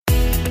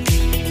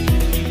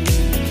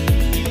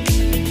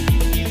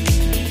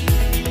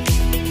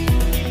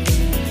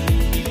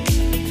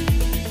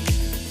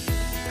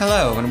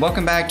Hello, and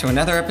welcome back to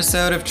another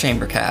episode of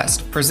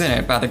Chambercast,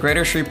 presented by the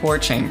Greater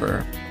Shreveport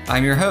Chamber.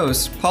 I'm your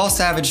host, Paul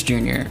Savage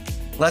Jr.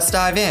 Let's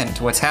dive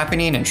into what's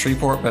happening in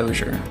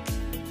Shreveport-Bossier.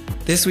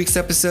 This week's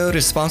episode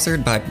is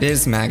sponsored by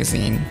Biz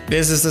Magazine.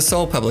 Biz is the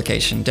sole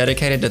publication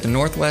dedicated to the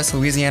Northwest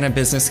Louisiana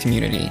business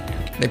community.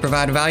 They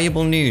provide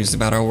valuable news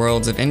about our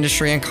worlds of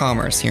industry and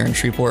commerce here in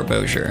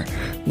Shreveport-Bossier.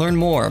 Learn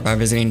more by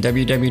visiting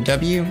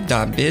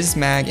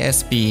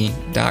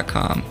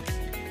www.bizmagsb.com.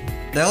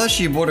 The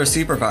LSU Board of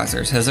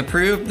Supervisors has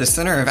approved the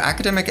Center of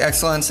Academic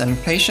Excellence and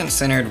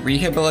Patient-Centered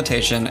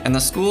Rehabilitation and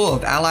the School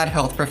of Allied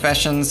Health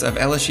Professions of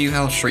LSU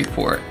Health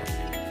Shreveport.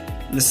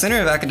 The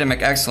Center of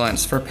Academic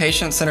Excellence for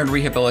Patient-Centered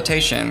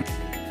Rehabilitation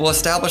will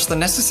establish the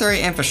necessary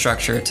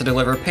infrastructure to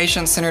deliver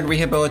patient-centered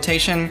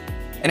rehabilitation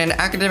and an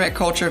academic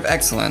culture of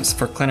excellence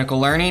for clinical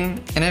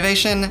learning,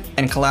 innovation,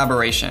 and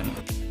collaboration.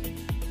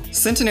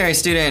 Centenary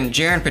student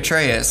Jaron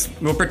Petraeus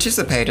will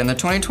participate in the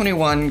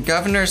 2021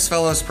 Governor's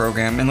Fellows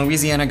Program in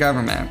Louisiana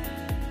government.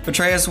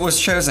 Petraeus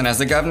was chosen as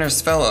the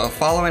Governor's Fellow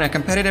following a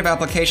competitive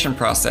application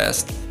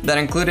process that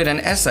included an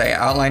essay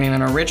outlining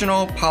an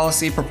original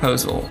policy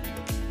proposal.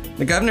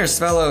 The Governor's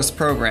Fellows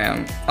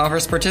Program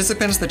offers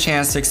participants the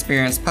chance to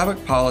experience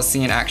public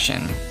policy in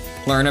action,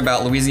 learn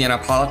about Louisiana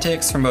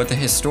politics from both a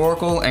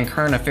historical and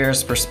current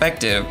affairs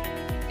perspective,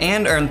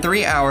 and earn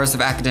 3 hours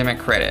of academic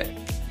credit.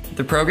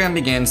 The program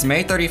begins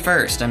May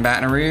 31st in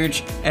Baton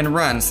Rouge and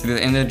runs through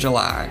the end of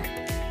July.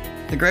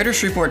 The Greater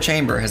Shreveport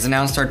Chamber has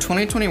announced our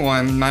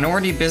 2021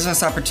 Minority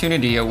Business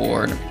Opportunity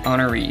Award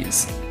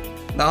honorees.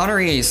 The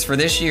honorees for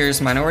this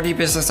year's Minority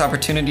Business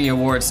Opportunity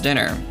Awards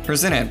dinner,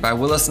 presented by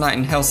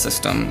Willis-Knighton Health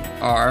System,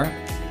 are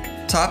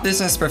Top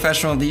Business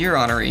Professional of the Year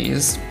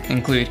honorees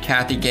include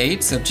Kathy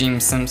Gates of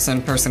James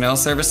Simpson Personnel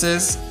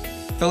Services,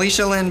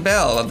 Felicia Lynn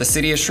Bell of the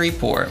City of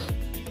Shreveport,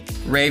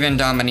 Raven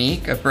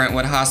Dominique of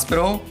Brentwood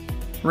Hospital,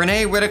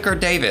 Renee Whitaker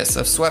Davis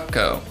of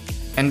SWEPCO,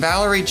 and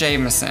Valerie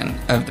Jamison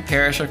of the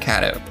Parish of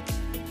Caddo.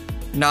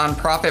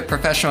 Nonprofit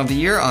Professional of the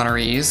Year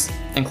honorees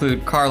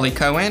include Carly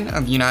Cohen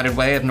of United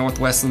Way of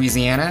Northwest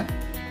Louisiana,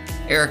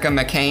 Erica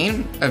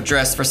McCain of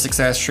Dress for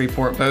Success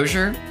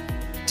Shreveport-Bossier,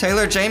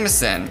 Taylor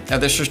Jamison of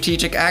the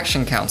Strategic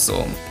Action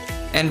Council,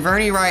 and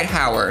Vernie Wright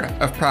Howard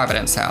of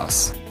Providence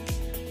House.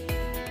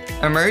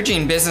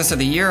 Emerging Business of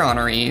the Year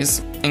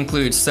honorees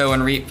include Sow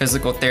and Reap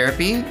Physical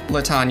Therapy,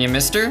 LaTanya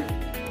Mister,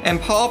 and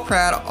Paul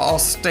Pratt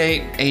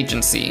All-State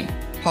Agency,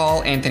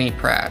 Paul Anthony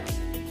Pratt.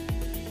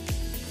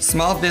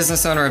 Small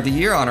Business Owner of the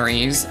Year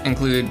honorees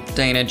include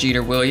Dana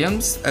Jeter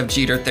Williams of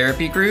Jeter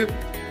Therapy Group,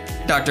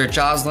 Dr.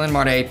 Jocelyn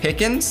Marday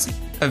Pickens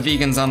of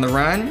Vegans on the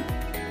Run,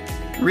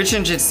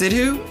 Richanjit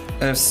Sidhu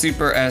of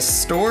Super S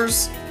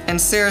Stores,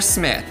 and Sarah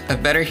Smith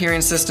of Better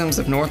Hearing Systems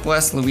of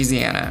Northwest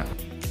Louisiana.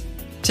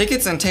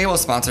 Tickets and table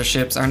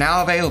sponsorships are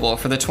now available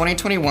for the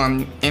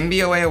 2021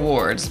 MBOA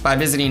Awards by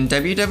visiting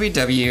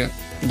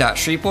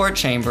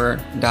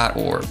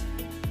www.shreveportchamber.org.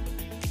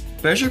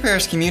 Bossier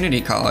Parish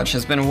Community College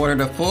has been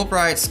awarded a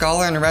Fulbright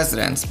Scholar in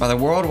Residence by the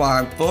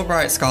worldwide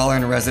Fulbright Scholar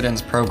in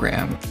Residence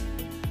program.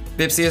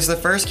 BIPSI is the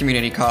first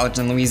community college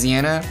in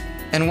Louisiana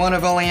and one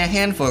of only a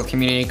handful of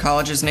community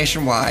colleges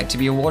nationwide to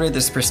be awarded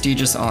this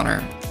prestigious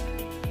honor.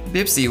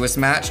 BIPSI was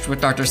matched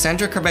with Dr.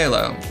 Sandra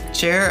Cabello,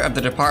 Chair of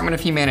the Department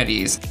of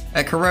Humanities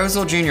at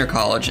Carozal Junior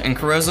College in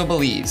Carozal,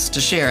 Belize,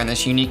 to share in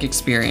this unique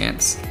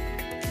experience.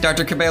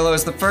 Dr. Cabello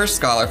is the first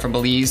scholar from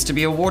Belize to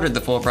be awarded the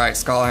Fulbright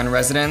Scholar in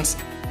Residence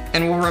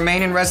and will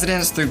remain in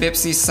residence through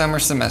BIPSI's summer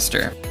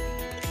semester.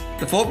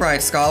 The Fulbright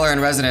Scholar in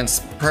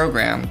Residence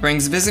program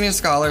brings visiting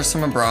scholars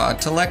from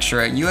abroad to lecture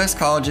at U.S.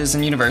 colleges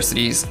and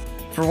universities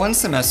for one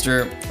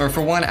semester or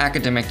for one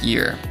academic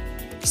year.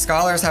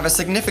 Scholars have a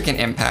significant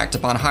impact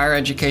upon higher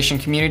education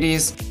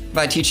communities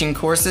by teaching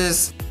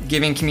courses,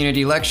 giving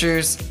community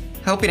lectures,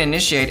 helping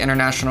initiate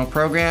international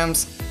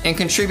programs, and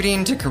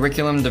contributing to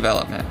curriculum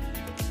development.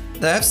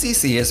 The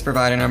FCC is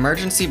providing an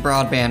emergency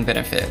broadband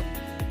benefit.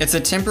 It's a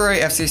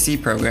temporary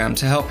FCC program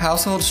to help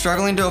households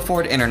struggling to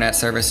afford internet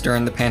service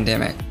during the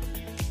pandemic.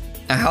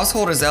 A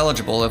household is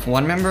eligible if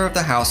one member of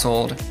the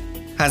household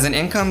has an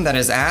income that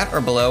is at or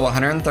below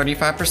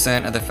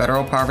 135% of the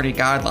federal poverty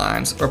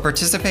guidelines or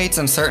participates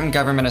in certain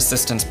government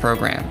assistance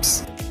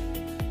programs,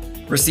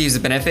 receives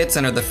benefits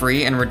under the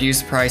free and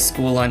reduced price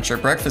school lunch or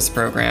breakfast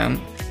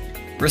program,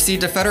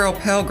 received a federal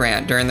Pell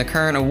Grant during the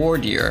current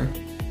award year,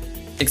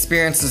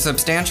 experienced a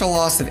substantial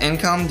loss of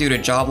income due to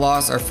job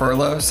loss or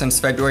furlough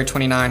since February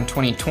 29,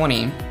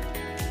 2020,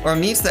 or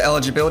meets the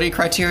eligibility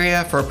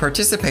criteria for a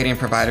participating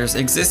provider's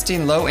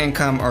existing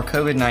low-income or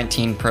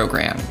COVID-19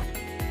 program.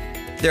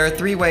 There are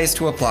 3 ways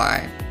to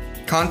apply.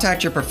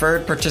 Contact your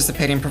preferred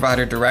participating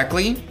provider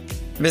directly,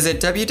 visit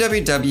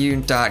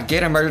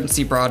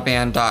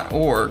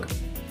www.getemergencybroadband.org,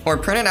 or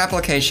print an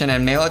application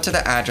and mail it to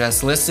the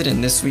address listed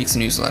in this week's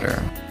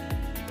newsletter.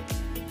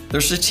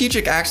 The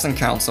Strategic Action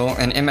Council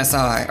and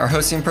MSI are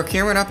hosting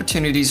Procurement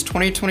Opportunities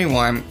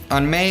 2021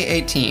 on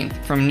May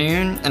 18th from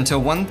noon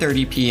until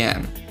 1:30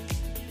 p.m.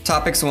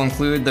 Topics will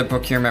include the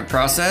procurement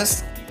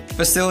process,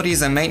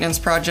 facilities and maintenance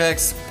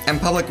projects,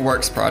 and public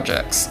works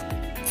projects.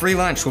 Free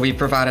lunch will be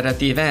provided at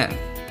the event.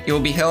 It will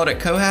be held at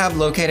Cohab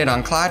located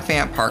on Clyde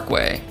Fant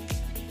Parkway.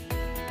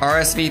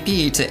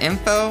 RSVP to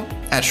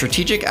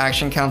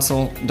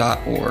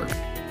info@strategicactioncouncil.org.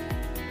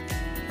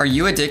 Are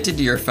you addicted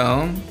to your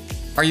phone?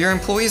 Are your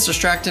employees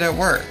distracted at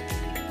work?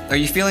 Are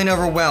you feeling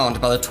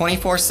overwhelmed by the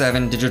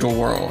 24/7 digital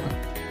world?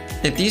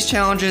 If these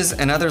challenges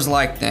and others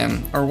like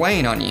them are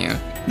weighing on you,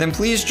 then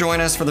please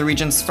join us for the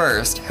region's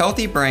first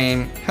Healthy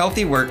Brain,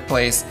 Healthy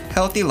Workplace,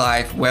 Healthy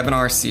Life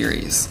webinar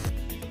series.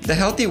 The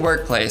Healthy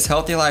Workplace,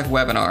 Healthy Life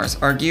webinars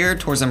are geared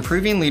towards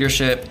improving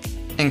leadership,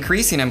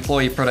 increasing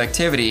employee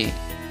productivity,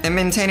 and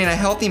maintaining a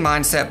healthy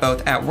mindset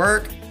both at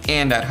work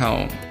and at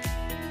home.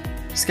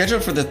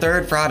 Scheduled for the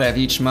third Friday of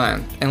each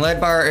month and led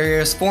by our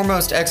area's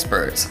foremost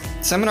experts,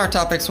 seminar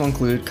topics will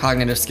include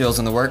cognitive skills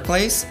in the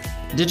workplace,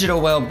 digital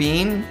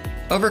well-being,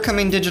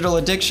 overcoming digital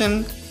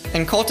addiction,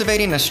 and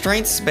cultivating a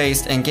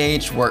strengths-based,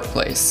 engaged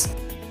workplace.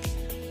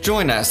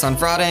 Join us on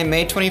Friday,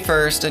 May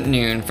 21st at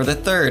noon for the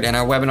third in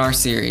our webinar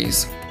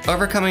series,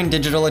 Overcoming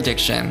Digital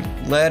Addiction,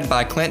 led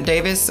by Clint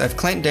Davis of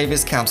Clint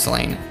Davis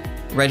Counseling.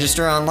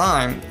 Register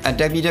online at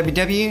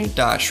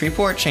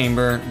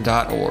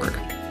www.shreveportchamber.org.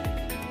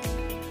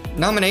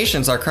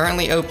 Nominations are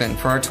currently open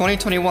for our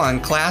 2021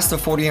 Class of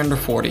 40 Under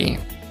 40.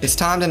 It's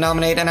time to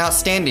nominate an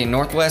outstanding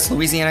Northwest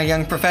Louisiana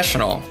young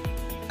professional.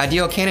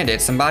 Ideal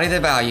candidates embody the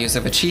values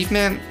of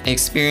achievement,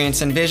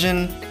 experience and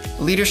vision,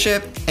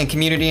 leadership, and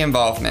community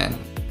involvement.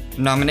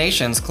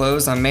 Nominations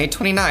close on May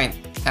 29th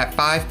at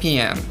 5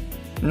 p.m.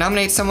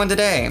 Nominate someone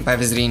today by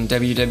visiting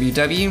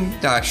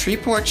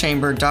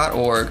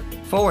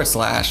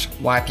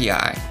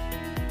www.shreveportchamber.org/YPI.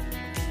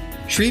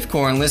 Shreve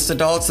Corps enlists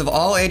adults of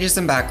all ages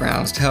and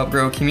backgrounds to help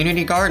grow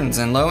community gardens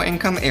in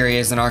low-income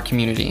areas in our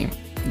community,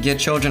 get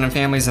children and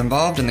families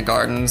involved in the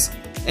gardens,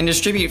 and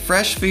distribute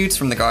fresh foods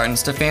from the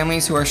gardens to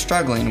families who are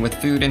struggling with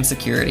food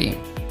insecurity.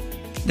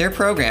 Their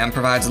program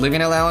provides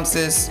living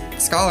allowances,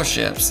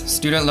 scholarships,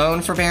 student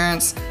loan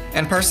forbearance,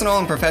 and personal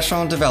and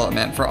professional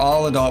development for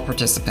all adult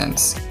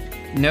participants.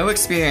 No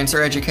experience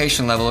or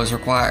education level is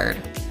required.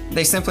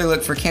 They simply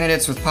look for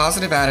candidates with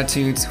positive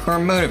attitudes who are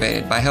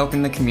motivated by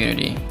helping the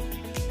community.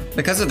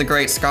 Because of the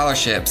great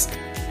scholarships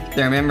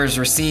their members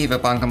receive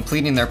upon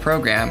completing their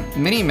program,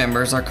 many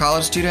members are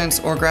college students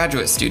or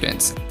graduate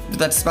students, but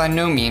that's by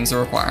no means a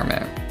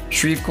requirement.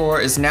 Shreve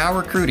Corps is now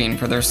recruiting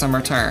for their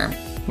summer term,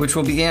 which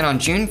will begin on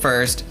June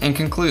 1st and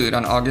conclude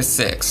on August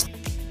 6th.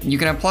 You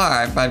can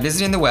apply by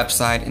visiting the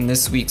website in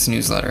this week's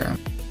newsletter.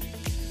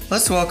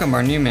 Let's welcome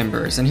our new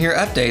members and hear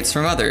updates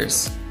from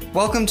others.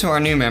 Welcome to our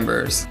new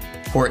members: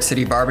 Port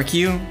City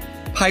Barbecue,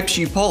 Pipes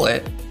You Pull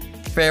It,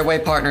 Fairway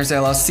Partners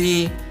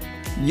LLC,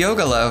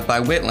 Yoga Love by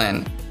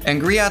Whitland,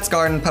 and Griot's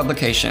Garden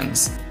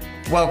Publications.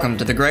 Welcome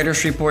to the Greater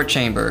Shreveport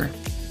Chamber.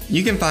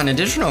 You can find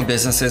additional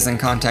businesses and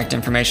contact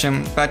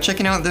information by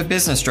checking out the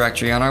business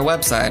directory on our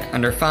website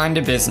under Find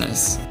a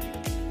Business.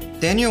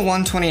 Daniel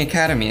 120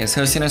 Academy is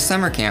hosting a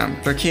summer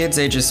camp for kids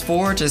ages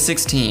 4 to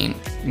 16,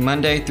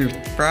 Monday through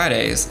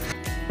Fridays,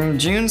 from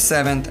June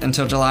 7th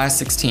until July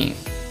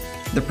 16th.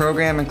 The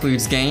program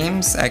includes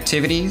games,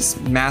 activities,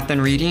 math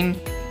and reading,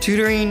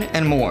 tutoring,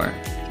 and more.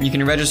 You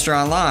can register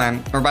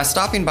online or by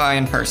stopping by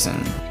in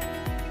person.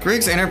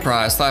 Griggs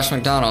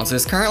Enterprise/McDonald's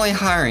is currently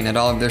hiring at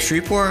all of their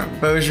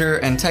Shreveport, Bossier,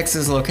 and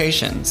Texas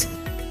locations.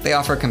 They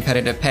offer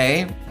competitive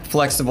pay,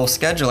 flexible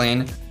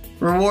scheduling,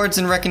 rewards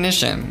and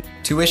recognition,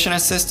 tuition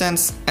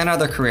assistance, and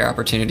other career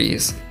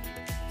opportunities.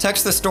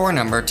 Text the store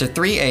number to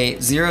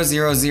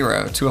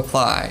 38000 to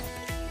apply.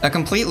 A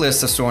complete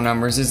list of store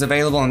numbers is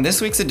available in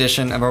this week's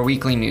edition of our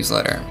weekly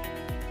newsletter.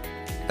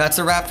 That's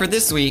a wrap for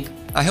this week.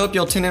 I hope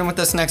you'll tune in with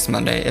us next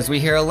Monday as we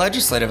hear a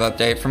legislative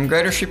update from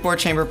Greater Shreveport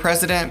Chamber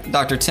President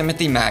Dr.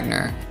 Timothy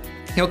Magner.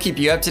 He'll keep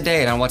you up to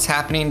date on what's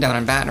happening down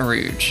in Baton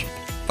Rouge.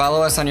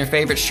 Follow us on your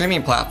favorite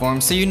streaming platform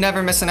so you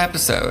never miss an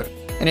episode.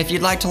 And if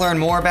you'd like to learn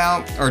more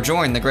about or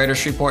join the Greater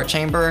Shreveport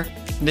Chamber,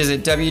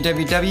 visit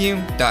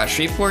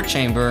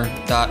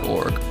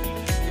www.shreveportchamber.org.